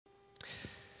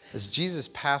As Jesus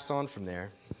passed on from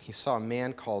there, he saw a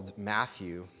man called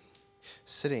Matthew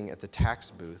sitting at the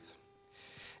tax booth,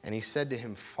 and he said to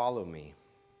him, "Follow me."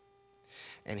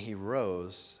 And he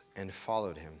rose and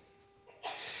followed him.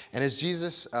 And as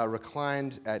Jesus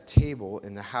reclined at table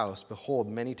in the house, behold,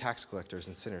 many tax collectors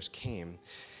and sinners came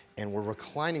and were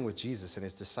reclining with Jesus and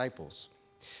his disciples.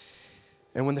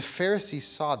 And when the Pharisees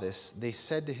saw this, they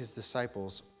said to his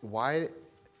disciples, "Why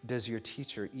does your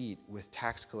teacher eat with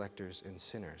tax collectors and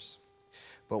sinners?"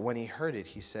 But when he heard it,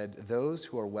 he said, "Those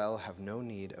who are well have no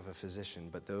need of a physician,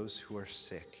 but those who are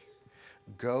sick.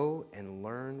 Go and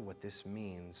learn what this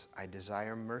means. I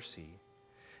desire mercy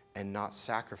and not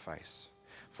sacrifice.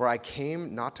 For I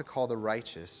came not to call the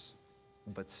righteous,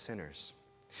 but sinners."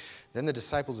 Then the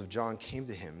disciples of John came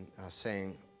to him,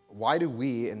 saying, "Why do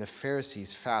we and the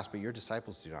Pharisees fast, but your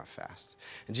disciples do not fast?"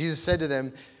 And Jesus said to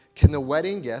them, "Can the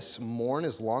wedding guests mourn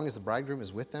as long as the bridegroom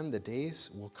is with them? The days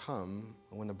will come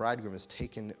when the bridegroom is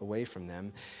taken away from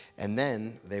them, and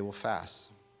then they will fast.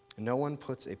 No one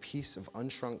puts a piece of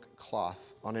unshrunk cloth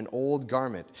on an old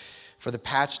garment, for the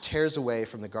patch tears away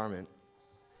from the garment,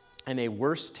 and a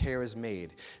worse tear is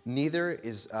made. Neither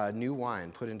is new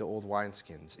wine put into old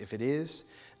wineskins. If it is,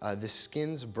 the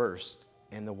skins burst,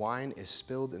 and the wine is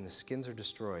spilled, and the skins are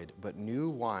destroyed. But new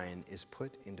wine is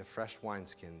put into fresh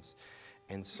wineskins,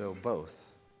 and so both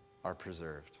are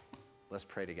preserved." Let's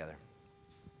pray together.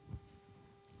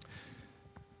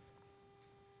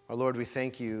 Our Lord, we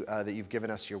thank you that you've given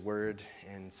us your word,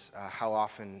 and how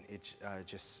often it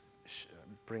just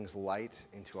brings light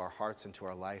into our hearts, into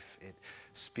our life. It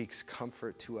speaks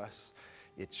comfort to us.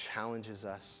 It challenges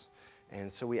us.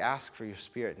 And so we ask for your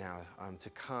Spirit now to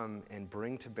come and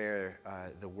bring to bear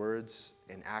the words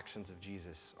and actions of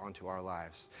Jesus onto our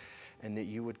lives, and that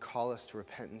you would call us to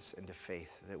repentance and to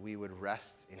faith, that we would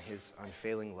rest in his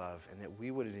unfailing love, and that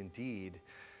we would indeed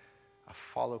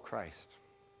follow Christ.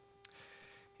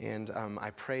 And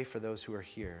I pray for those who are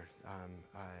here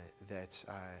that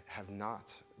have not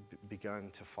begun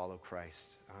to follow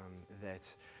Christ, that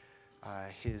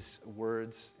his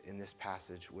words in this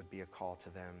passage would be a call to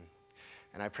them.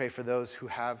 And I pray for those who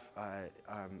have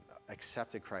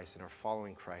accepted Christ and are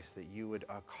following Christ, that you would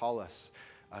call us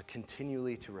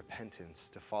continually to repentance,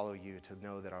 to follow you, to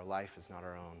know that our life is not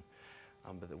our own,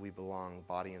 but that we belong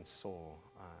body and soul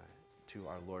to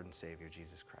our Lord and Savior,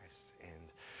 Jesus Christ.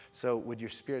 And so would your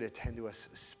Spirit attend to us,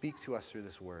 speak to us through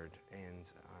this word, and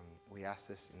we ask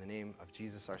this in the name of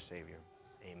Jesus our Savior.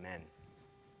 Amen.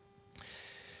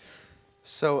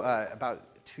 So about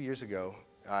 2 years ago,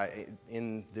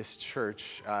 in this church,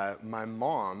 my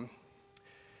mom,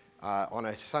 on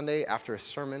a Sunday after a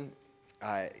sermon,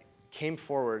 came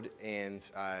forward and,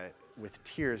 with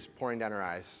tears pouring down her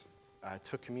eyes,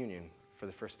 took communion for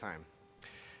the first time.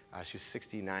 She was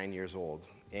 69 years old,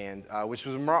 and which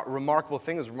was a remarkable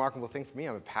thing. It was a remarkable thing for me.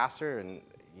 I'm a pastor, and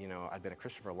I'd been a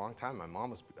Christian for a long time. My mom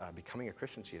was becoming a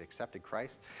Christian. She had accepted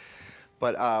Christ.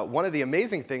 But one of the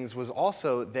amazing things was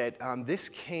also that this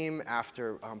came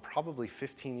after probably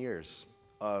 15 years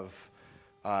of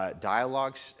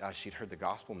dialogue. She'd heard the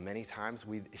gospel many times.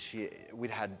 We'd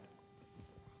had,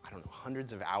 I don't know,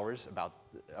 hundreds of hours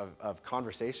of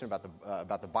conversation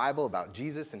about the Bible, about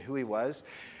Jesus and who he was.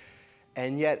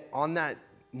 And yet on that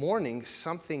morning,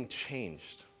 something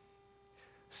changed.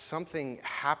 Something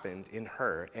happened in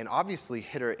her, and obviously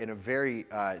hit her in a very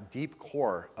deep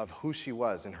core of who she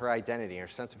was and her identity, her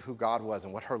sense of who God was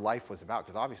and what her life was about,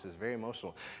 because obviously it was very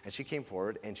emotional. And she came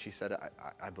forward and she said,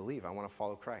 I believe, I want to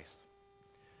follow Christ.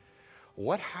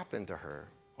 What happened to her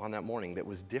on that morning that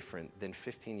was different than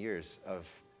 15 years of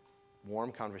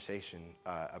warm conversation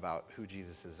about who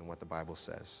Jesus is and what the Bible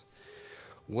says?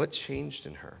 What changed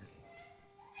in her?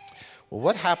 Well,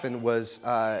 what happened was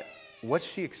what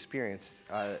she experienced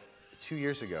 2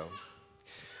 years ago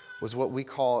was what we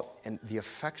call the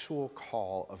effectual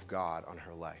call of God on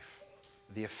her life.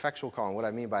 The effectual call, and what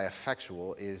I mean by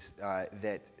effectual is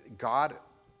that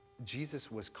Jesus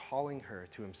was calling her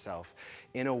to himself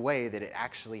in a way that it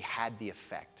actually had the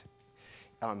effect.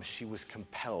 She was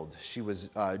compelled. She was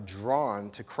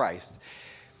drawn to Christ.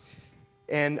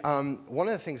 And one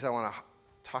of the things I want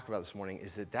to talk about this morning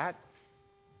is that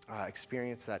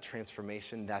experience, that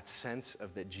transformation, that sense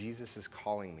of that Jesus is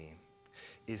calling me,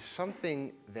 is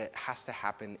something that has to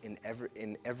happen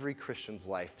in every Christian's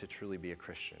life to truly be a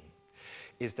Christian,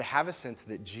 is to have a sense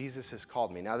that Jesus has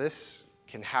called me. Now, this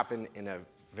can happen in a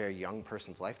very young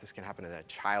person's life. This can happen in a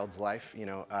child's life.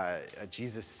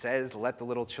 Jesus says, "Let the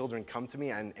little children come to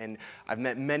me." And I've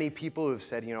met many people who have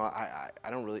said, I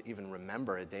don't really even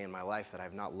remember a day in my life that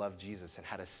I've not loved Jesus and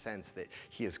had a sense that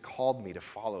he has called me to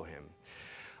follow him.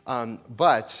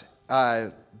 But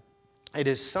it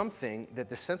is something that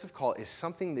the sense of call is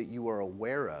something that you are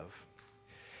aware of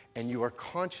and you are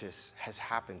conscious has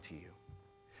happened to you.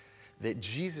 That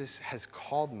Jesus has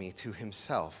called me to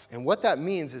himself. And what that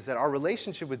means is that our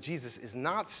relationship with Jesus is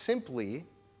not simply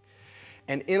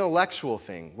an intellectual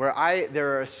thing, where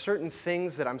there are certain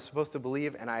things that I'm supposed to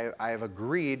believe, and I have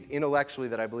agreed intellectually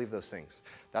that I believe those things.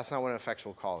 That's not what an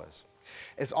effectual call is.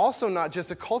 It's also not just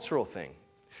a cultural thing.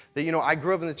 That, I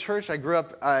grew up in the church, I grew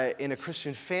up in a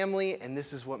Christian family, and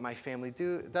this is what my family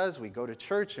does. We go to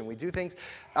church and we do things.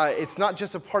 It's not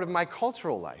just a part of my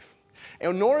cultural life.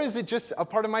 And nor is it just a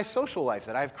part of my social life,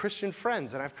 that I have Christian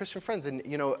friends, and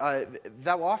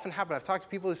that will often happen. I've talked to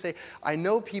people who say, I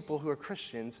know people who are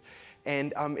Christians,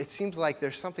 and it seems like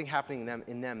there's something happening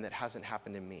in them that hasn't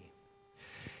happened in me.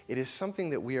 It is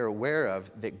something that we are aware of,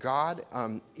 that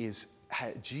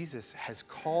Jesus has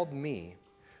called me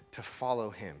to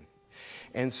follow him.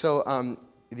 And so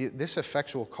this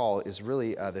effectual call is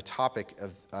really the topic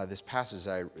of this passage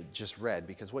I just read,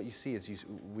 because what you see is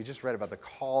we just read about the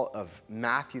call of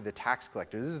Matthew the tax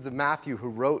collector. This is the Matthew who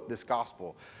wrote this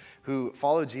gospel, who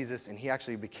followed Jesus, and he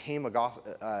actually became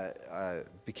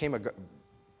a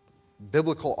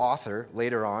biblical author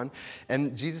later on.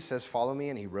 And Jesus says, follow me,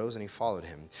 and he rose and he followed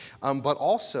him. But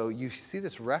also, you see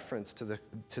this reference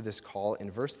to this call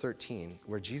in verse 13,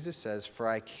 where Jesus says, for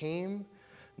I came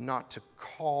not to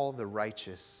call the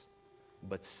righteous,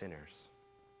 but sinners.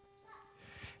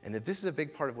 And that this is a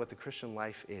big part of what the Christian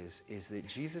life is that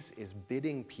Jesus is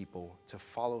bidding people to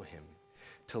follow him,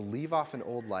 to leave off an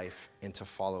old life and to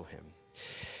follow him.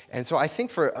 And so I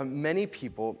think for many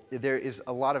people, there is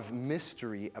a lot of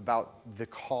mystery about the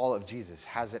call of Jesus.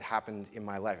 Has it happened in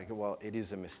my life? Well, it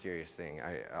is a mysterious thing.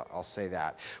 I'll say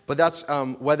that. But that's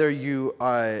whether you're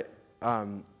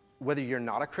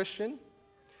not a Christian,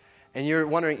 and you're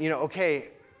wondering, okay,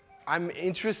 I'm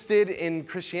interested in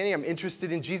Christianity. I'm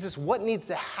interested in Jesus. What needs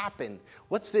to happen?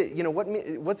 What's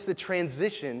the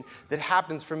transition that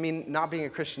happens from me not being a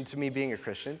Christian to me being a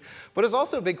Christian? But it's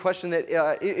also a big question that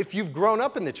if you've grown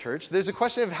up in the church, there's a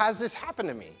question of, has this happened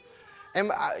to me?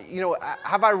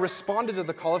 Have I responded to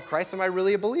the call of Christ? Am I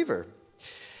really a believer?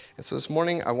 And so this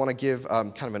morning, I want to give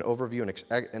kind of an overview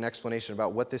and an explanation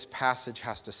about what this passage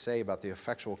has to say about the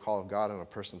effectual call of God on a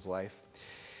person's life.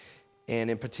 And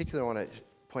in particular, I want to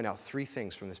point out three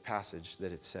things from this passage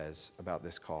that it says about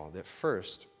this call. That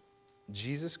first,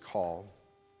 Jesus' call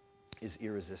is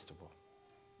irresistible.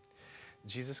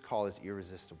 Jesus' call is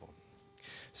irresistible.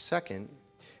 Second,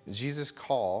 Jesus'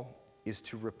 call is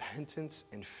to repentance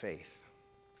and faith.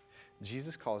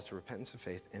 Jesus' call is to repentance and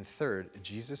faith. And third,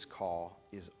 Jesus' call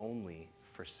is only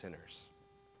for sinners.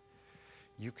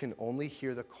 You can only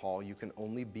hear the call, you can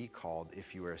only be called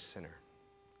if you are a sinner.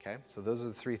 Okay? So those are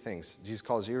the three things. Jesus'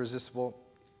 call is irresistible.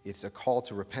 It's a call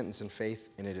to repentance and faith,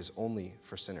 and it is only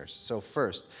for sinners. So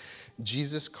first,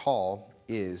 Jesus' call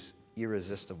is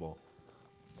irresistible.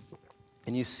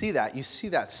 And you see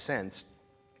that sense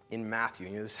in Matthew.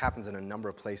 This happens in a number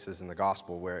of places in the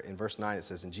gospel, where in verse 9 it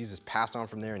says, and Jesus passed on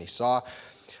from there, and he saw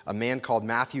a man called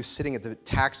Matthew sitting at the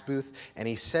tax booth, and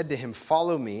he said to him,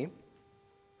 follow me.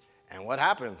 And what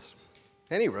happens?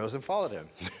 And he rose and followed him.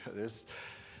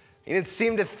 He didn't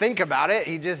seem to think about it.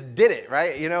 He just did it,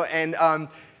 right? And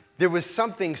there was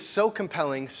something so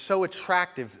compelling, so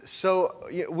attractive,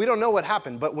 we don't know what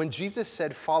happened, but when Jesus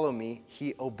said, follow me,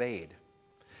 he obeyed.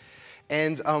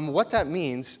 And what that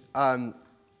means,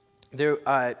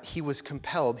 he was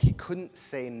compelled. He couldn't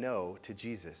say no to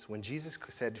Jesus. When Jesus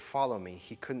said, follow me,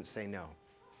 he couldn't say no.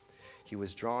 He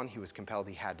was drawn, he was compelled,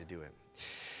 he had to do it.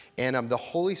 And the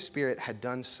Holy Spirit had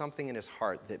done something in his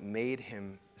heart that made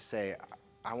him say,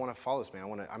 I want to follow this man.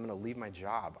 I'm going to leave my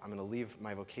job. I'm going to leave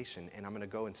my vocation, and I'm going to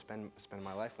go and spend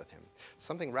my life with him.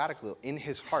 Something radical in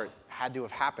his heart had to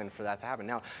have happened for that to happen.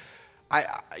 Now,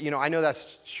 I know that's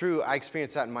true. I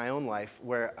experienced that in my own life,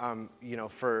 where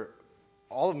for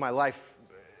all of my life,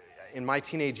 in my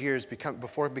teenage years,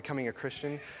 before becoming a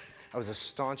Christian, I was a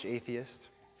staunch atheist.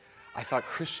 I thought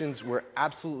Christians were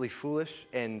absolutely foolish,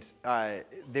 and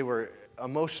they were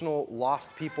emotional, lost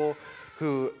people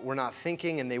who were not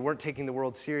thinking, and they weren't taking the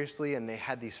world seriously, and they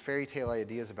had these fairy tale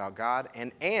ideas about God.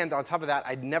 And on top of that,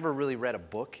 I'd never really read a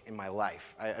book in my life.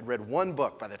 I'd read one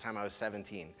book by the time I was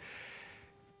 17.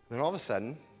 Then all of a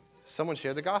sudden, someone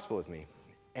shared the gospel with me.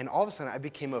 And all of a sudden, I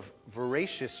became a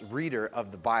voracious reader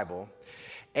of the Bible.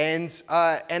 And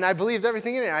I believed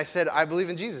everything in it. I said, I believe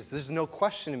in Jesus. There's no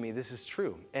question to me. This is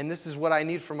true. And this is what I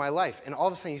need for my life. And all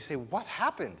of a sudden you say, what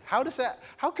happened? How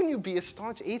can you be a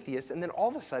staunch atheist and then all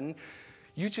of a sudden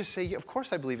You just say, yeah, of course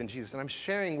I believe in Jesus, and I'm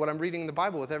sharing what I'm reading in the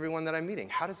Bible with everyone that I'm meeting.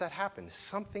 How does that happen?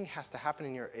 Something has to happen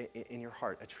in your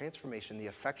heart, a transformation, the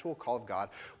effectual call of God,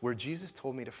 where Jesus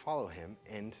told me to follow him,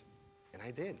 and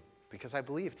I did, because I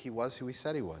believed he was who he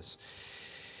said he was.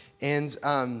 And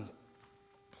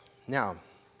now,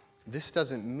 this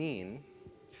doesn't mean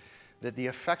that the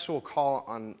effectual call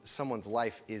on someone's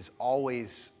life is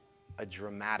always a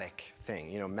dramatic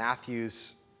thing. You know,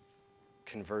 Matthew's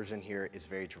conversion here is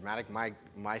very dramatic.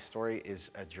 My story is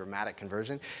a dramatic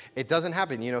conversion. It doesn't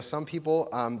happen. You know, some people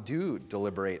do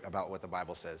deliberate about what the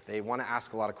Bible says. They want to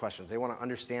ask a lot of questions. They want to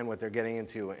understand what they're getting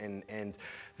into, and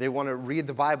they want to read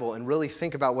the Bible and really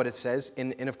think about what it says.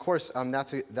 And of course,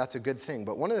 that's a good thing.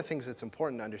 But one of the things that's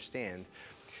important to understand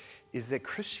is that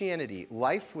Christianity,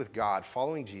 life with God,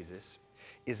 following Jesus,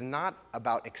 is not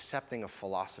about accepting a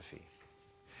philosophy.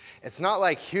 It's not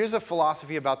like, here's a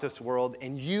philosophy about this world,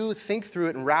 and you think through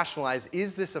it and rationalize,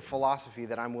 is this a philosophy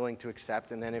that I'm willing to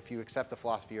accept? And then if you accept the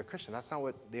philosophy, you're a Christian. That's not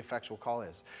what the effectual call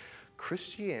is.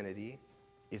 Christianity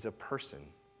is a person.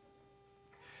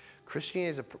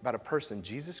 Christianity is about a person,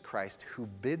 Jesus Christ, who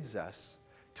bids us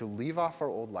to leave off our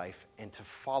old life and to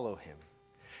follow him.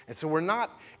 And so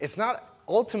it's not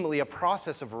ultimately a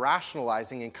process of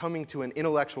rationalizing and coming to an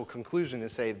intellectual conclusion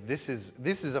and say, this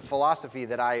is a philosophy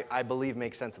that I believe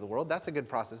makes sense of the world. That's a good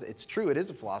process. It's true, it is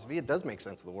a philosophy. It does make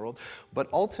sense of the world. But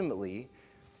ultimately,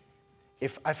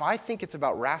 if I think it's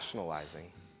about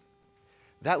rationalizing,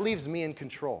 that leaves me in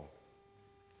control.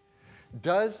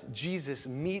 Does Jesus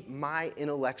meet my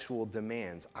intellectual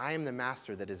demands? I am the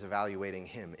master that is evaluating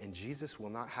him, and Jesus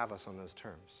will not have us on those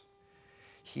terms.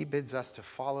 He bids us to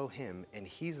follow him, and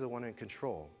he's the one in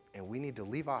control. And we need to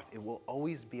leave off. It will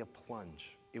always be a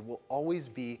plunge. It will always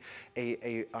be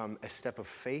a step of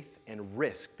faith and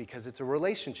risk, because it's a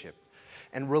relationship.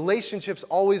 And relationships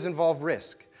always involve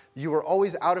risk. You are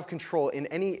always out of control in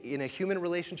a human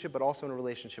relationship, but also in a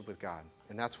relationship with God.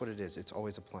 And that's what it is. It's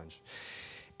always a plunge.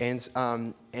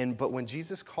 But when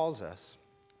Jesus calls us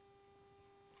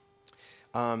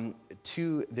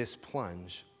to this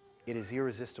plunge, it is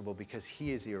irresistible because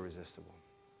he is irresistible.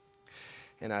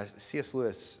 And C.S.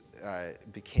 Lewis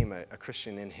became a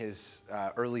Christian in his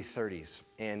early 30s.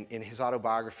 And in his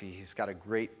autobiography, he's got a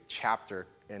great chapter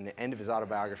in the end of his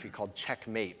autobiography called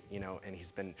Checkmate. You know,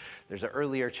 and there's an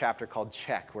earlier chapter called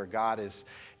Check, where God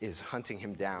is hunting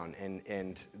him down.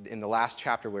 And in the last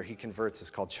chapter where he converts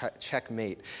is called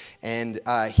Checkmate. And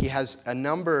he has a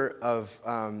number of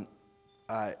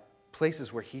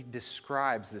places where he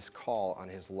describes this call on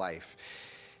his life.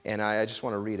 And I just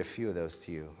want to read a few of those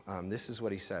to you. This is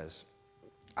what he says.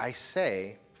 I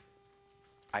say,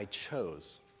 I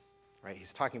chose. Right?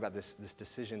 He's talking about this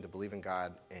decision to believe in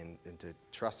God and to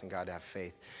trust in God, to have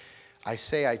faith. I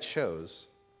say I chose,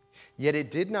 yet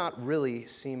it did not really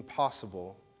seem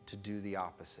possible to do the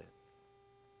opposite.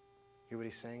 Hear what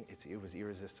he's saying? It was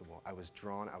irresistible. I was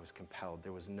drawn. I was compelled.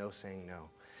 There was no saying no.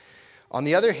 On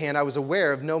the other hand, I was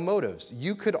aware of no motives.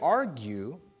 You could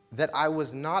argue that I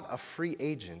was not a free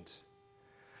agent,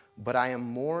 but I am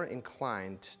more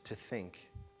inclined to think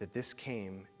that this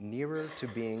came nearer to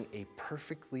being a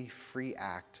perfectly free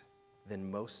act than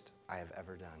most I have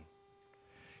ever done.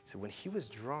 So when he was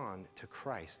drawn to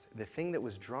Christ, the thing that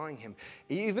was drawing him,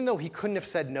 even though he couldn't have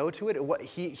said no to it,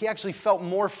 he actually felt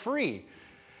more free.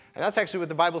 And that's actually what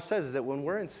the Bible says, is that when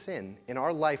we're in sin, in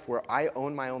our life where I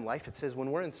own my own life, it says when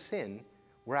we're in sin,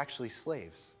 we're actually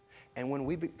slaves. And when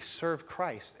we serve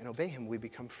Christ and obey him, we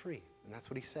become free. And that's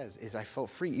what he says, is I felt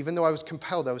free. Even though I was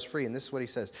compelled, I was free. And this is what he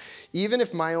says. Even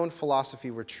if my own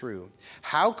philosophy were true,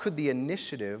 how could the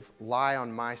initiative lie on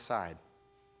my side?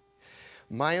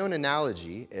 My own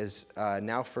analogy, as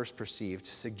now first perceived,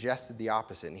 suggested the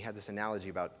opposite. And he had this analogy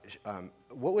about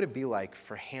what would it be like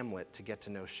for Hamlet to get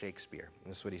to know Shakespeare?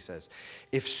 And this is what he says.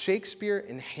 If Shakespeare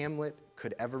and Hamlet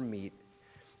could ever meet,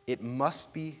 it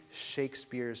must be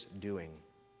Shakespeare's doing.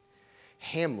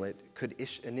 Hamlet could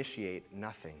initiate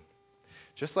nothing.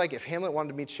 Just like if Hamlet wanted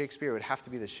to meet Shakespeare, it would have to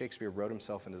be that Shakespeare wrote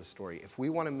himself into the story. If we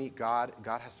want to meet God,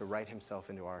 God has to write himself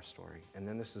into our story. And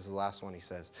then this is the last one he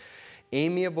says.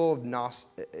 Amiable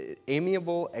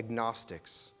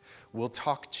agnostics will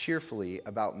talk cheerfully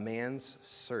about man's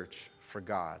search for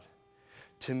God.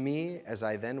 To me, as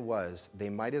I then was, they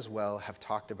might as well have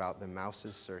talked about the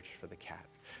mouse's search for the cat.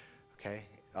 Okay?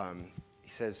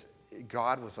 He says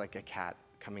God was like a cat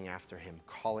coming after him,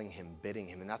 calling him, bidding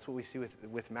him. And that's what we see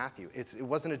with Matthew. It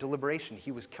wasn't a deliberation.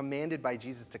 He was commanded by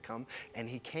Jesus to come, and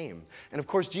he came. And of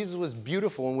course, Jesus was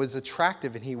beautiful and was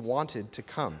attractive, and he wanted to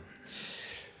come.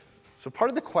 So part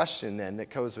of the question then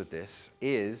that goes with this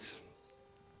is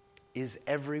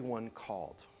everyone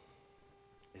called?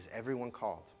 Is everyone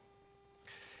called?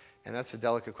 And that's a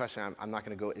delicate question. I'm not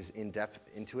going to go as in-depth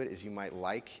into it as you might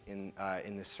like in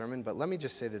this sermon, but let me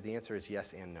just say that the answer is yes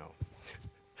and no.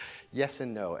 Yes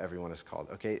and no, everyone is called,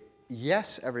 okay?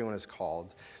 Yes, everyone is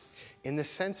called in the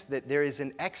sense that there is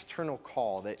an external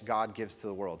call that God gives to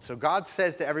the world. So God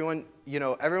says to everyone,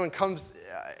 everyone comes,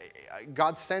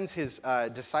 God sends his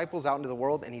disciples out into the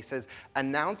world, and he says,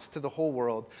 announce to the whole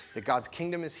world that God's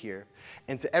kingdom is here.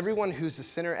 And to everyone who's a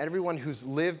sinner, everyone who's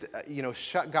lived,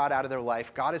 shut God out of their life,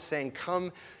 God is saying,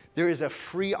 come. There is a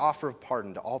free offer of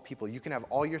pardon to all people. You can have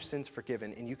all your sins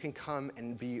forgiven, and you can come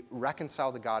and be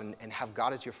reconciled to God and have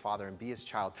God as your Father and be his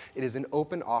child. It is an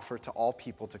open offer to all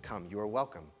people to come. You are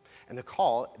welcome. And the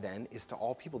call, then, is to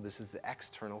all people. This is the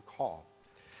external call.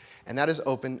 And that is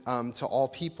open to all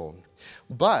people.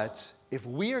 But if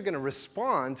we are going to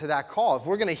respond to that call, if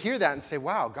we're going to hear that and say,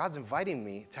 wow, God's inviting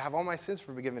me to have all my sins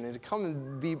forgiven and to come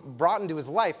and be brought into his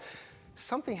life,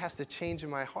 something has to change in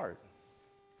my heart.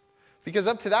 Because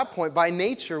up to that point, by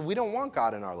nature, we don't want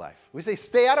God in our life. We say,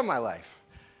 stay out of my life.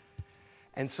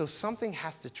 And so something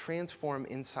has to transform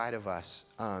inside of us.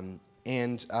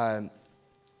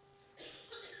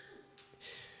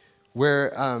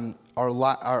 Where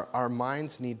our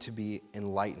minds need to be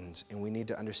enlightened, and we need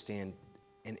to understand,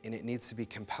 and it needs to be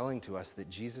compelling to us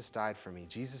that Jesus died for me.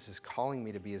 Jesus is calling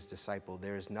me to be his disciple.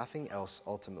 There is nothing else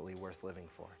ultimately worth living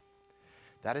for.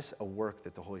 That is a work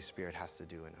that the Holy Spirit has to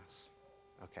do in us.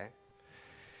 Okay?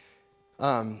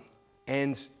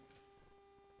 And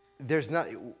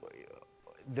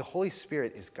the Holy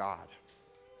Spirit is God.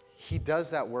 He does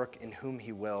that work in whom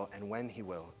he will and when he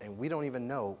will. And we don't even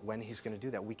know when he's going to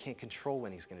do that. We can't control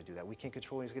when he's going to do that. We can't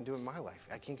control when he's going to do it in my life.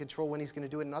 I can't control when he's going to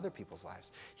do it in other people's lives.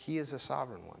 He is a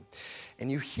sovereign one.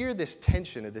 And you hear this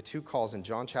tension of the two calls in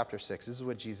John chapter 6. This is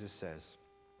what Jesus says.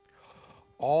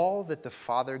 All that the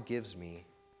Father gives me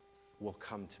will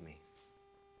come to me.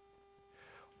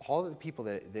 All of the people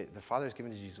that the Father has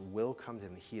given to Jesus will come to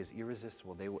him. He is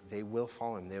irresistible. They will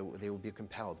follow him. They will be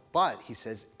compelled. But, he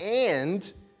says, and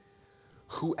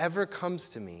whoever comes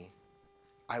to me,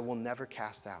 I will never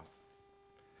cast out.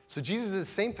 So Jesus at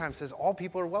the same time says all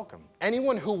people are welcome.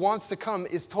 Anyone who wants to come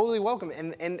is totally welcome.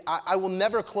 And I will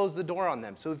never close the door on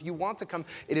them. So if you want to come,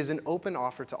 it is an open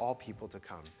offer to all people to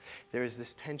come. There is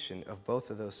this tension of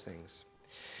both of those things.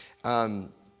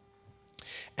 And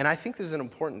I think this is an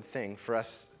important thing for us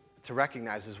to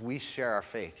recognize as we share our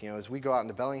faith. As we go out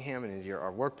into Bellingham and into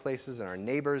our workplaces and our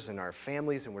neighbors and our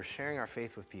families, and we're sharing our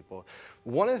faith with people,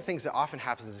 one of the things that often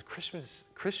happens is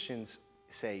Christians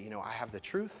say, I have the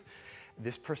truth.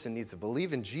 This person needs to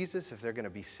believe in Jesus if they're going to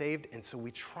be saved. And so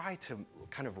we try to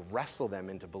kind of wrestle them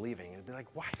into believing and be like,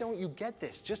 why don't you get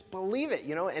this? Just believe it,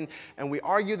 And we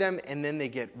argue them, and then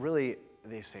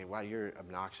they say, wow, you're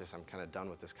obnoxious. I'm kind of done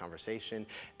with this conversation.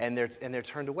 And they're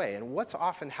turned away. And what's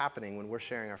often happening when we're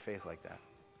sharing our faith like that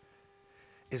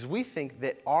is we think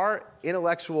that our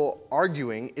intellectual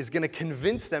arguing is going to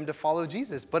convince them to follow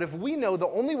Jesus. But if we know the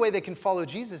only way they can follow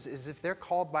Jesus is if they're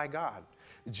called by God,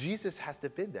 Jesus has to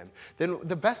bid them, then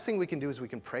the best thing we can do is we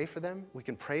can pray for them. We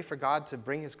can pray for God to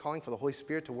bring his calling, for the Holy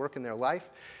Spirit to work in their life.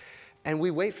 And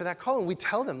we wait for that call, and we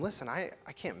tell them, listen, I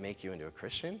can't make you into a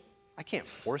Christian. I can't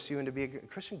force you into being a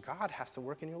Christian. God has to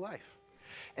work in your life.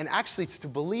 And actually, to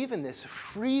believe in this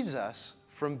frees us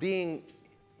from being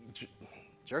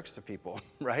jerks to people,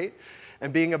 right?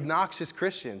 And being obnoxious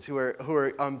Christians who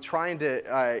are trying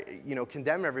to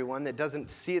condemn everyone that doesn't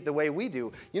see it the way we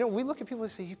do. We look at people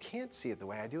and say, you can't see it the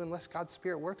way I do unless God's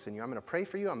Spirit works in you. I'm going to pray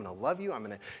for you. I'm going to love you. I'm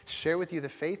going to share with you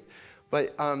the faith.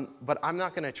 But I'm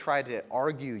not going to try to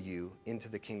argue you into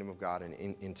the kingdom of God and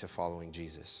into following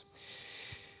Jesus.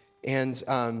 And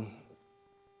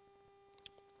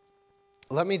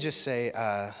let me just say,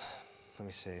 let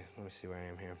me see where I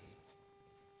am here.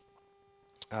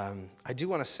 I do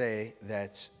want to say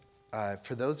that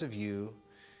for those of you,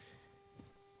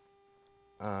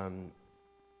 no,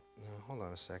 hold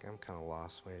on a second. I'm kind of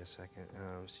lost. Wait a second.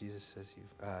 Jesus says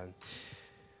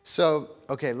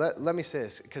let me say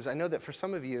this, because I know that for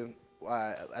some of you,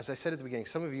 as I said at the beginning,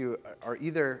 some of you are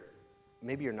either,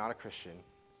 maybe you're not a Christian,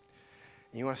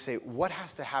 and you want to say, what has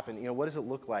to happen? What does it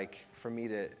look like for me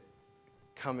to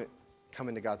come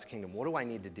into God's kingdom? What do I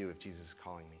need to do if Jesus is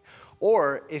calling me?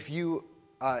 Or if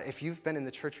you've been in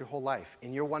the church your whole life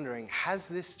and you're wondering, has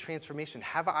this transformation,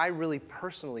 have I really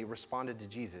personally responded to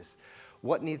Jesus?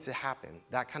 What needs to happen?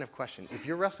 That kind of question. If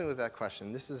you're wrestling with that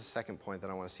question, this is the second point that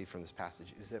I want to see from this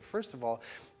passage, is that first of all,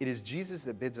 it is Jesus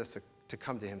that bids us to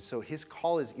come to him. So his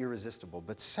call is irresistible.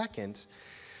 But second,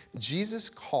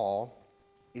 Jesus' call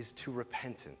is to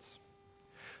repentance.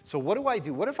 So what do I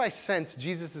do? What if I sense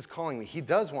Jesus is calling me? He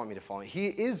does want me to follow him. He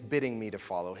is bidding me to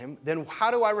follow him. Then how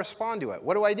do I respond to it?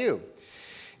 What do I do?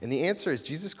 And the answer is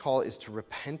Jesus' call is to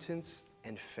repentance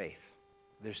and faith.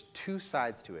 There's two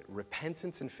sides to it,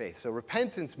 repentance and faith. So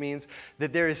repentance means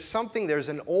that there's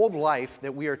an old life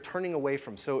that we are turning away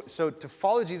from. So to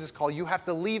follow Jesus' call, you have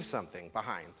to leave something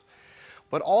behind.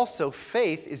 But also,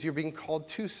 faith is you're being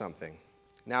called to something.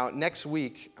 Now, next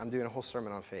week, I'm doing a whole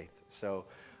sermon on faith. So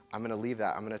I'm going to leave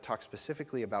that. I'm going to talk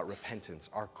specifically about repentance.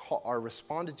 Our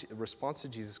response to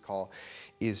Jesus' call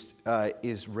is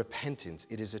repentance.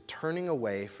 It is a turning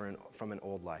away from an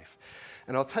old life.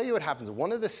 And I'll tell you what happens.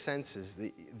 One of the senses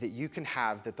that you can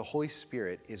have that the Holy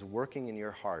Spirit is working in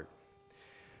your heart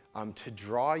to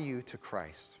draw you to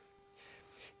Christ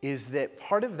is that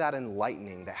part of that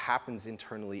enlightening that happens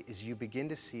internally is you begin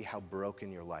to see how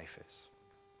broken your life is.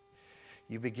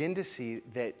 You begin to see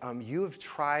that you have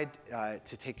tried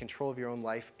to take control of your own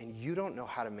life, and you don't know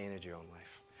how to manage your own life.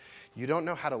 You don't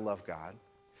know how to love God.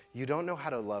 You don't know how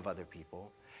to love other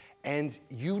people. And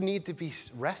you need to be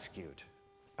rescued.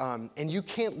 And you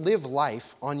can't live life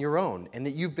on your own. And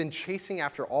that you've been chasing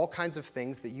after all kinds of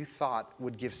things that you thought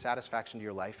would give satisfaction to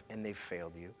your life, and they've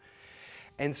failed you.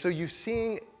 And so you're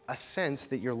seeing a sense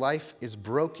that your life is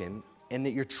broken and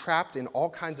that you're trapped in all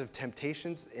kinds of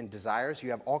temptations and desires. You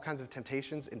have all kinds of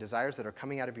temptations and desires that are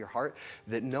coming out of your heart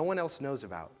that no one else knows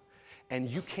about. And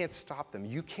you can't stop them.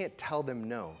 You can't tell them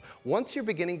no. Once you're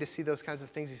beginning to see those kinds of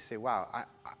things, you say, wow,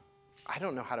 I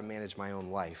don't know how to manage my own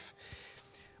life.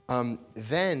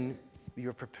 Then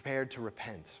you're prepared to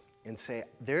repent and say,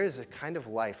 there is a kind of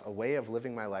life, a way of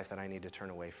living my life that I need to turn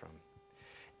away from.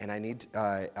 And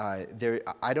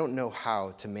I don't know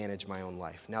how to manage my own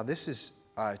life. Now, this is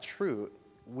true.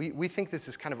 We think this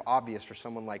is kind of obvious for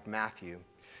someone like Matthew,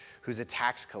 who's a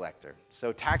tax collector.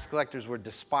 So tax collectors were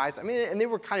despised. I mean, and they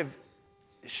were kind of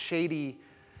shady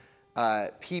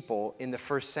people in the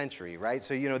first century, right?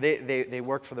 So, they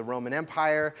worked for the Roman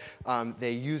Empire.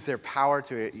 They used their power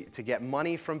to get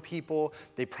money from people.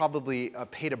 They probably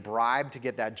paid a bribe to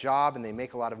get that job, and they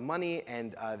make a lot of money,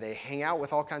 and they hang out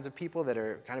with all kinds of people that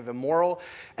are kind of immoral.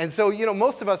 And so,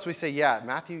 most of us, we say, yeah,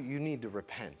 Matthew, you need to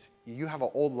repent. You have an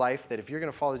old life that if you're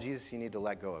going to follow Jesus, you need to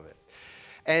let go of it.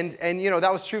 And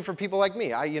that was true for people like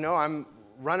me. I'm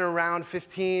running around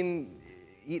 15,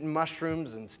 eating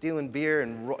mushrooms and stealing beer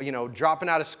and dropping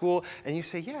out of school, and you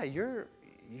say, yeah,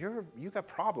 you got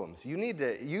problems.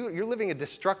 You're living a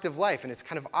destructive life, and it's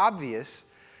kind of obvious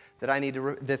that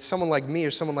that someone like me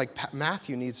or someone like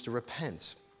Matthew needs to repent.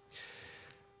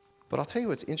 But I'll tell you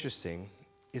what's interesting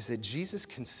is that Jesus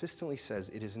consistently says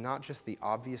it is not just the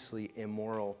obviously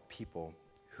immoral people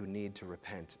who need to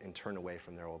repent and turn away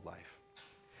from their old life.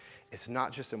 It's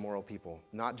not just immoral people,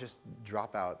 not just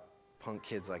dropout punk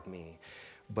kids like me,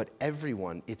 but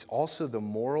everyone. It's also the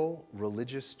moral,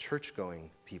 religious, church-going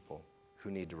people who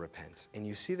need to repent. And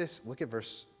you see this, look at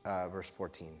verse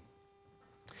 14.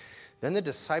 Then the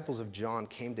disciples of John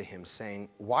came to him, saying,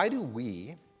 "Why do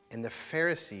we and the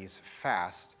Pharisees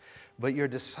fast, but your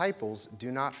disciples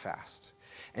do not fast?"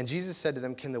 And Jesus said to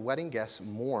them, "Can the wedding guests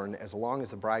mourn as long as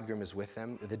the bridegroom is with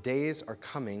them? The days are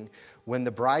coming when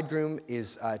the bridegroom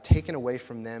is taken away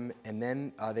from them, and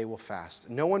then they will fast.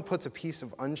 No one puts a piece of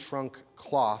unshrunk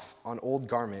cloth on an old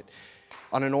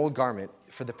garment,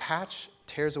 for the patch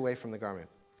tears away from the garment,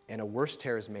 and a worse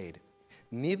tear is made.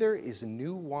 Neither is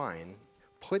new wine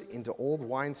put into old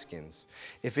wineskins.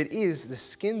 If it is, the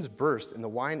skins burst, and the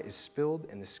wine is spilled,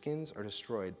 and the skins are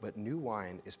destroyed. But new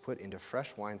wine is put into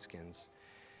fresh wineskins,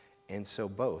 and so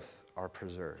both are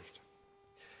preserved."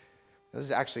 This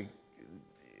is actually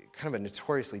kind of a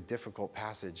notoriously difficult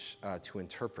passage to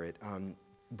interpret.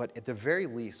 But at the very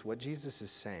least, what Jesus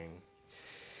is saying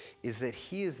is that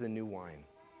he is the new wine.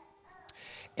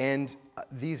 And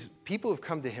these people who have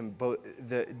come to him, both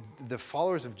the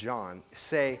followers of John,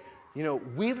 say,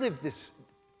 we live this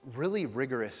really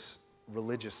rigorous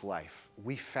religious life.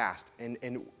 We fast,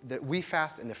 and we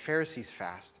fast, and the Pharisees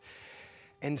fast.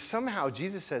 And somehow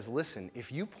Jesus says, listen,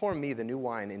 if you pour me, the new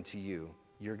wine, into you,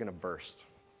 you're going to burst.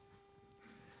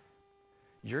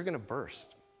 You're going to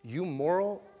burst. You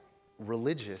moral,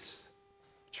 religious,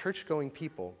 church-going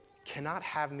people cannot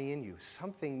have me in you.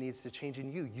 Something needs to change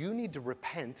in you. You need to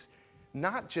repent,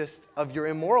 not just of your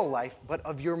immoral life, but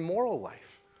of your moral life.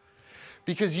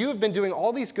 Because you have been doing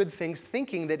all these good things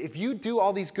thinking that if you do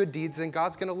all these good deeds, then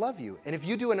God's going to love you. And if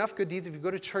you do enough good deeds, if you go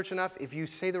to church enough, if you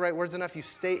say the right words enough, you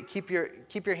keep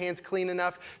your hands clean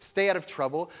enough, stay out of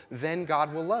trouble, then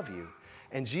God will love you.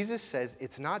 And Jesus says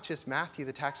it's not just Matthew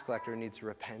the tax collector who needs to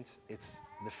repent, it's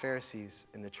the Pharisees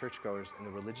and the churchgoers and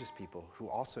the religious people who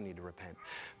also need to repent,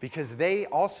 because they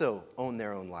also own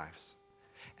their own lives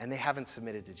and they haven't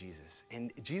submitted to Jesus.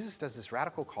 And Jesus does this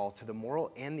radical call to the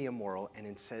moral and the immoral, and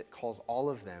instead calls all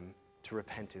of them to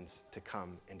repentance, to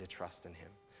come and to trust in him.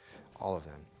 All of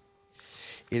them.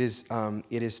 It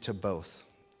is to both.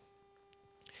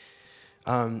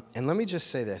 And let me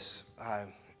just say this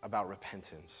about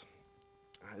repentance.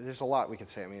 There's a lot we could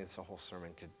say. I mean, it's a whole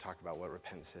sermon could talk about what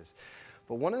repentance is.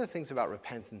 But one of the things about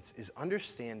repentance is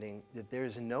understanding that there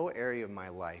is no area of my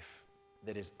life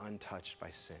that is untouched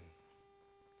by sin.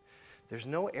 There's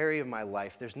no area of my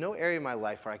life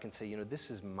where I can say, this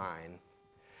is mine.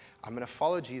 I'm going to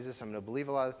follow Jesus. I'm going to believe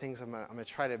a lot of things. I'm going to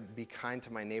try to be kind to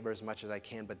my neighbor as much as I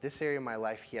can. But this area of my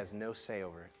life, he has no say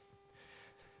over it.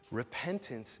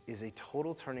 Repentance is a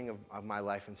total turning of my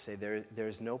life and say,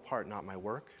 there's no part, not my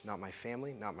work, not my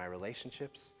family, not my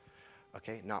relationships,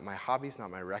 okay, not my hobbies, not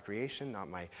my recreation, not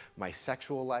my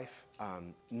sexual life,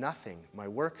 nothing. My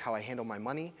work, how I handle my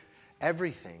money,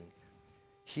 everything.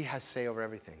 He has say over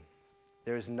everything.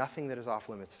 There is nothing that is off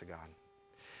limits to God.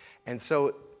 And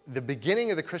so the beginning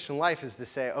of the Christian life is to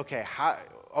say, okay,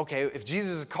 if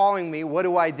Jesus is calling me, what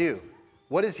do I do?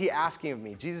 What is he asking of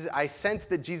me? I sense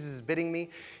that Jesus is bidding me.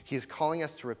 He is calling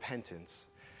us to repentance.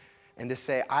 And to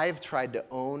say, I've tried to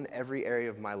own every area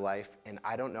of my life, and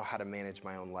I don't know how to manage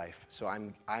my own life. So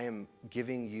I am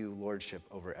giving you lordship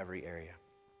over every area.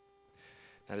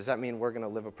 Now, does that mean we're going to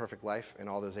live a perfect life in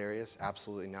all those areas?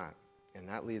 Absolutely not. And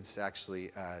that leads actually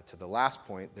to the last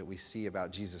point that we see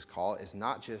about Jesus' call, is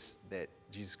not just that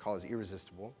Jesus' call is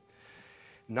irresistible,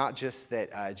 not just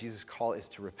that Jesus' call is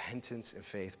to repentance and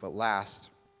faith, but last,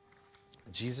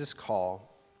 Jesus' call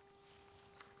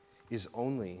is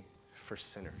only for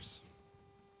sinners.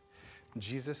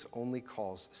 Jesus only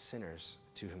calls sinners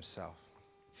to himself.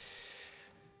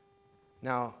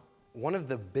 Now, one of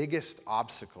the biggest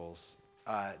obstacles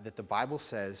that the Bible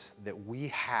says that we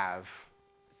have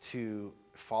to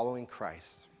following Christ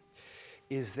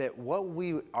is that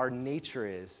our nature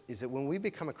is that when we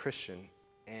become a Christian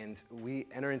and we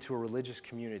enter into a religious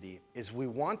community, is we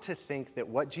want to think that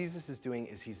what Jesus is doing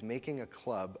is he's making a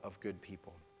club of good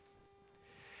people.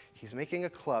 He's making a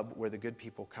club where the good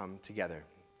people come together.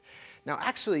 Now,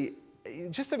 actually,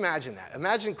 just imagine that.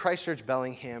 Imagine Christ Church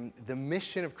Bellingham. The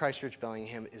mission of Christ Church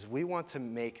Bellingham is we want to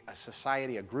make a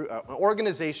society, a group, an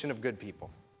organization of good people.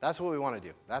 That's what we want to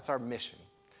do. That's our mission.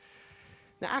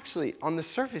 Now, actually, on the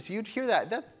surface, you'd hear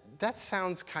that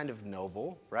sounds kind of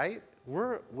noble, right?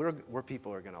 We're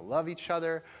people who are going to love each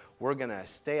other. We're going to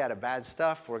stay out of bad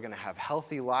stuff. We're going to have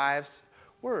healthy lives.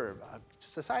 We're a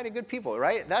society of good people,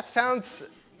 right? That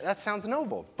sounds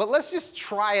noble. But let's just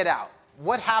try it out.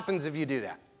 What happens if you do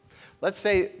that? Let's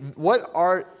say what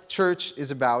our church is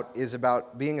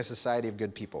about being a society of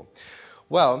good people.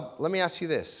 Well, let me ask you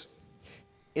this.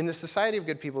 In the society of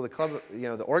good people, the club,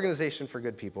 the organization for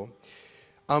good people,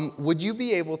 would you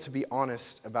be able to be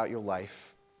honest about your life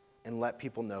and let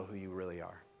people know who you really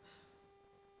are?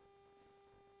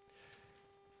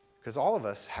 Because all of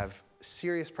us have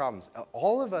serious problems.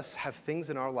 All of us have things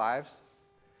in our lives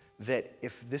that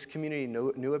if this community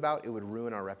knew about, it would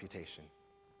ruin our reputation.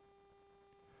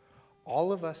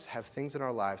 All of us have things in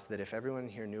our lives that if everyone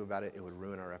here knew about it, it would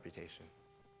ruin our reputation.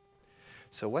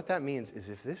 So what that means is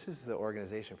if this is the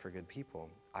organization for good people,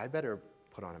 I better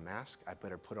put on a mask. I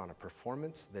better put on a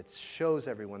performance that shows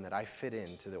everyone that I fit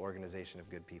into the organization of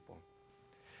good people.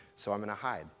 So I'm going to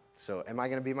hide. So am I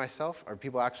going to be myself? Are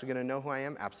people actually going to know who I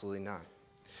am? Absolutely not.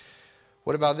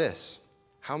 What about this?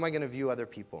 How am I going to view other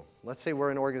people? Let's say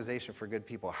we're an organization for good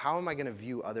people. How am I going to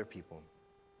view other people?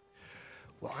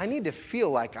 Well, I need to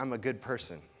feel like I'm a good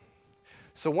person.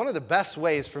 So one of the best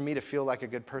ways for me to feel like a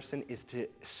good person is to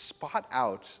spot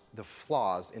out the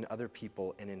flaws in other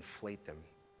people and inflate them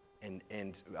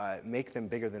and make them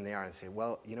bigger than they are and say,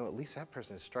 well, at least that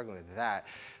person is struggling with that.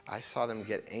 I saw them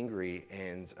get angry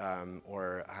and,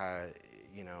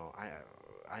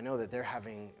 I know that they're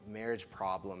having marriage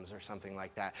problems or something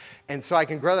like that. And so I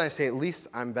can grow that and say, at least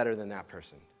I'm better than that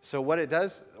person. So what it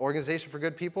does, Organization for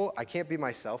Good People, I can't be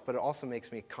myself, but it also makes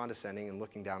me condescending and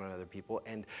looking down on other people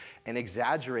and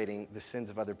exaggerating the sins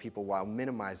of other people while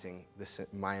minimizing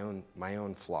my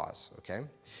own flaws, okay?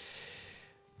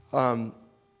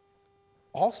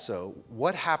 Also,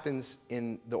 what happens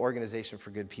in the Organization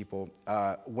for Good People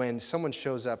when someone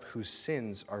shows up whose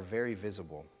sins are very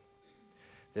visible?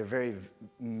 They're very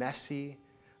messy.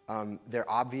 They're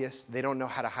obvious. They don't know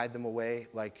how to hide them away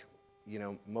like,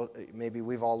 maybe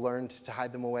we've all learned to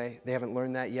hide them away. They haven't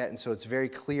learned that yet, and so it's very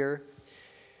clear.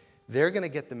 They're going to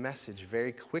get the message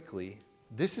very quickly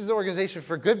This is the organization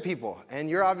for good people, and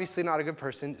you're obviously not a good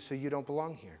person, so you don't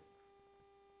belong here.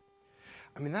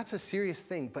 I mean, that's a serious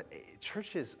thing, but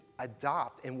churches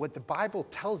adopt, and what the Bible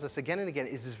tells us again and again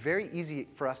is it's very easy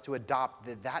for us to adopt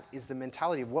that is the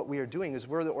mentality of what we are doing, is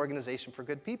we're the organization for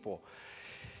good people.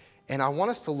 And I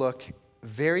want us to look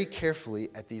very carefully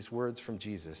at these words from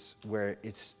Jesus, where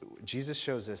Jesus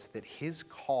shows us that his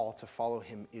call to follow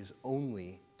him is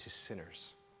only to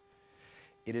sinners.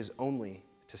 It is only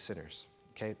to sinners.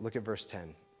 Okay, look at verse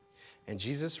 10. And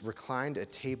Jesus reclined at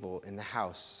table in the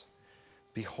house.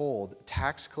 Behold,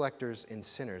 tax collectors and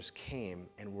sinners came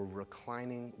and were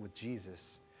reclining with Jesus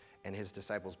and his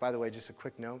disciples. By the way, just a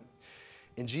quick note.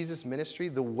 In Jesus' ministry,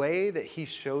 the way that he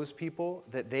shows people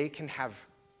that they can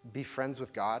be friends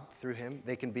with God through him,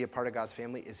 they can be a part of God's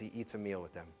family, is he eats a meal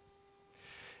with them.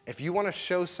 If you want to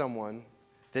show someone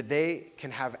that they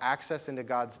can have access into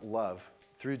God's love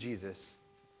through Jesus,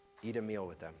 eat a meal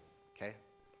with them, okay?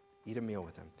 Eat a meal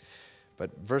with them.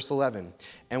 But verse 11,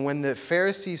 and when the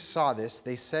Pharisees saw this,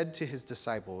 they said to his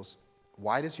disciples,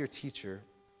 why does your teacher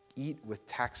eat with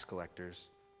tax collectors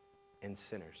and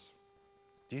sinners?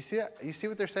 Do you see that? You see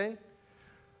what they're saying?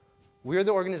 We're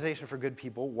the organization for good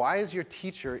people. Why is your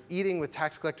teacher eating with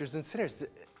tax collectors and sinners?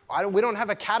 We don't have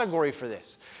a category for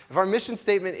this. If our mission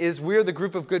statement is we're the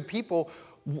group of good people,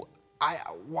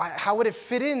 how would it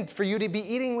fit in for you to be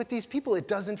eating with these people? It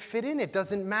doesn't fit in. It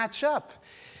doesn't match up.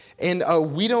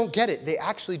 And we don't get it. They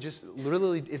actually just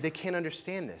literally, they can't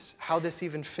understand this, how this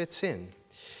even fits in.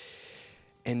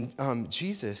 And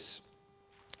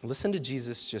listen to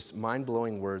Jesus' just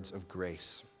mind-blowing words of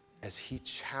grace as he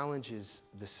challenges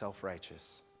the self-righteous.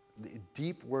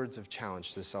 Deep words of challenge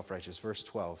to the self-righteous. Verse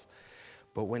 12.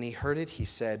 But when he heard it, he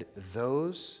said,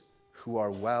 those who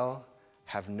are well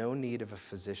have no need of a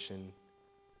physician,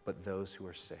 but those who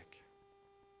are sick.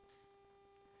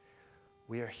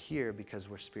 We are here because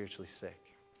we're spiritually sick.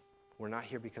 We're not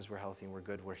here because we're healthy and we're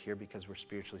good. We're here because we're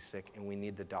spiritually sick, and we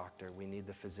need the doctor. We need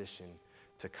the physician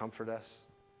to comfort us,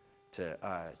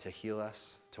 to heal us,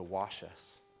 to wash us.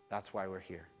 That's why we're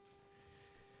here.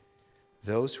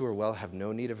 Those who are well have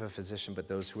no need of a physician, but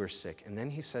those who are sick. And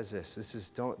then he says this.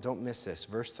 Don't miss this.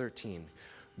 Verse 13.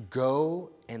 Go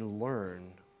and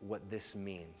learn what this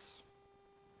means.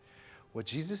 What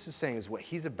Jesus is saying is what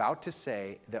he's about to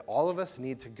say that all of us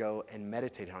need to go and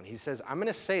meditate on. He says, I'm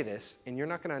going to say this, and you're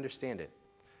not going to understand it.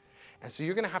 And so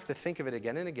you're going to have to think of it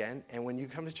again and again. And when you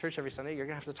come to church every Sunday, you're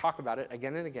going to have to talk about it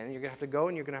again and again. You're going to have to go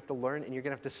and you're going to have to learn, and you're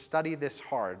going to have to study this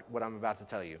hard, what I'm about to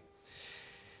tell you.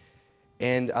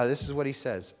 And this is what he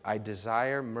says. I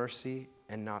desire mercy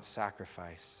and not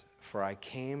sacrifice, for I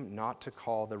came not to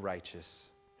call the righteous,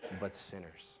 but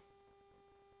sinners.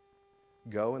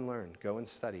 Go and learn, go and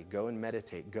study, go and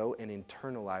meditate, go and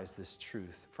internalize this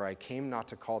truth. For I came not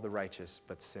to call the righteous,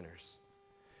 but sinners.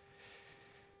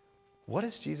 What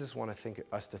does Jesus want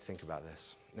us to think about this?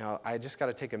 Now, I just got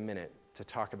to take a minute to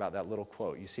talk about that little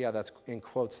quote. You see how that's in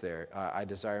quotes there? I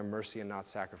desire mercy and not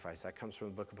sacrifice. That comes from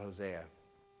the book of Hosea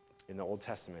in the Old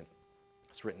Testament.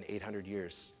 It's written 800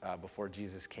 years before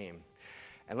Jesus came.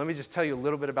 And let me just tell you a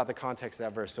little bit about the context of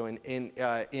that verse. So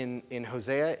in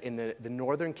Hosea, in the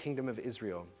northern kingdom of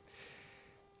Israel,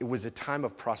 it was a time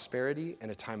of prosperity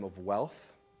and a time of wealth.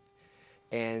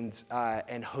 And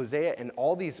Hosea and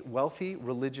all these wealthy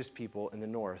religious people in the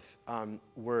north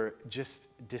were just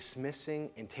dismissing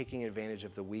and taking advantage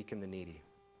of the weak and the needy.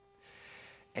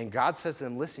 And God says to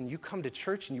them, listen, you come to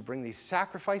church and you bring these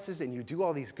sacrifices and you do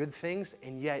all these good things,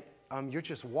 and yet you're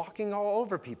just walking all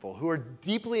over people who are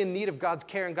deeply in need of God's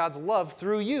care and God's love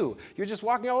through you. You're just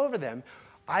walking all over them.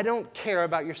 I don't care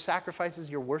about your sacrifices,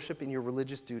 your worship, and your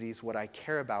religious duties. What I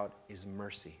care about is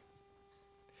mercy.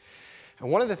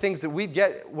 And one of the things that we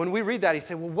get when we read that, he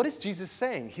said, well, what is Jesus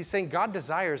saying? He's saying God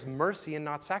desires mercy and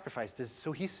not sacrifice.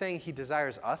 So he's saying he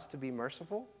desires us to be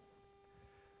merciful?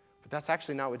 But that's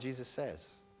actually not what Jesus says.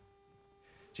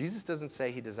 Jesus doesn't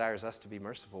say he desires us to be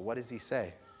merciful. What does he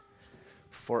say?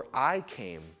 For I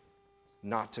came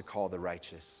not to call the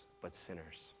righteous, but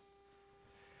sinners.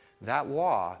 That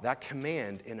law, that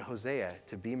command in Hosea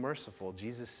to be merciful,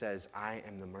 Jesus says, I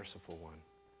am the merciful one.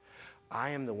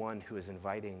 I am the one who is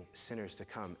inviting sinners to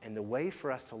come. And the way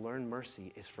for us to learn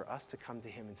mercy is for us to come to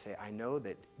him and say, I know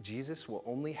that Jesus will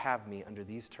only have me under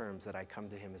these terms, that I come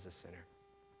to him as a sinner.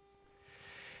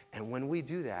 And when we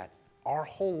do that, our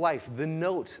whole life, the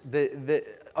note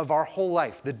of our whole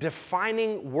life, the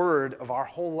defining word of our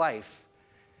whole life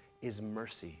is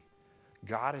mercy.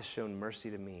 God has shown mercy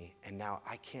to me, and now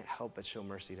I can't help but show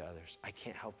mercy to others. I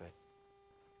can't help it,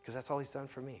 because that's all he's done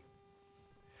for me.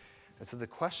 And so the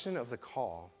question of the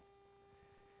call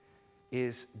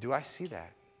is, do I see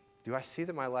that? Do I see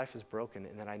that my life is broken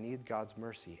and that I need God's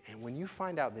mercy? And when you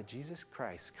find out that Jesus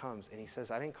Christ comes and he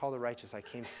says, I didn't call the righteous, I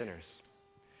came sinners,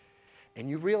 and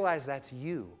you realize that's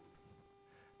you,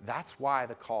 that's why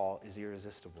the call is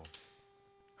irresistible.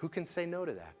 Who can say no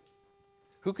to that?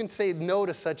 Who can say no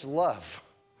to such love?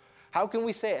 How can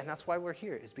we say it? And that's why we're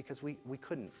here, is because we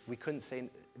couldn't. We couldn't say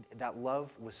that love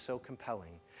was so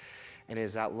compelling. And it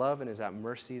is that love and it is that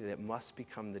mercy that must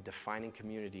become the defining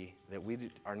community, that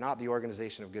we are not the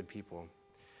organization of good people.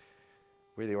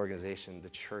 We're the organization,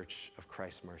 the church of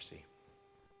Christ's mercy.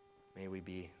 May we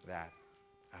be that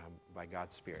by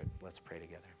God's Spirit. Let's pray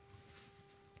together.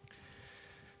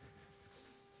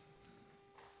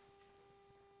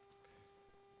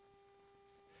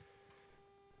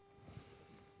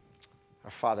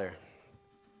 Our Father,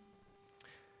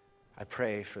 I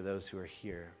pray for those who are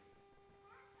here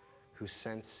who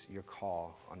sense your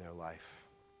call on their life.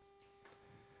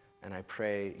 And I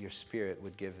pray your Spirit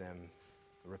would give them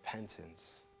repentance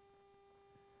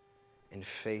and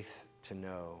faith to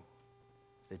know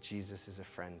that Jesus is a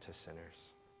friend to sinners.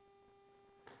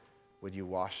 Would you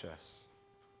wash us?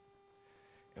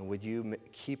 And would you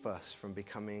keep us from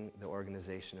becoming the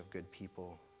organization of good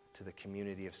people to the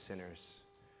community of sinners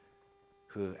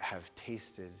who have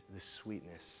tasted the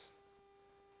sweetness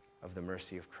of the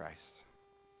mercy of Christ?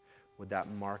 Would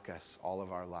that mark us all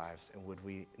of our lives, and would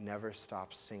we never stop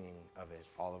singing of it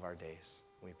all of our days?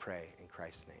 We pray in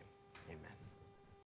Christ's name. Amen.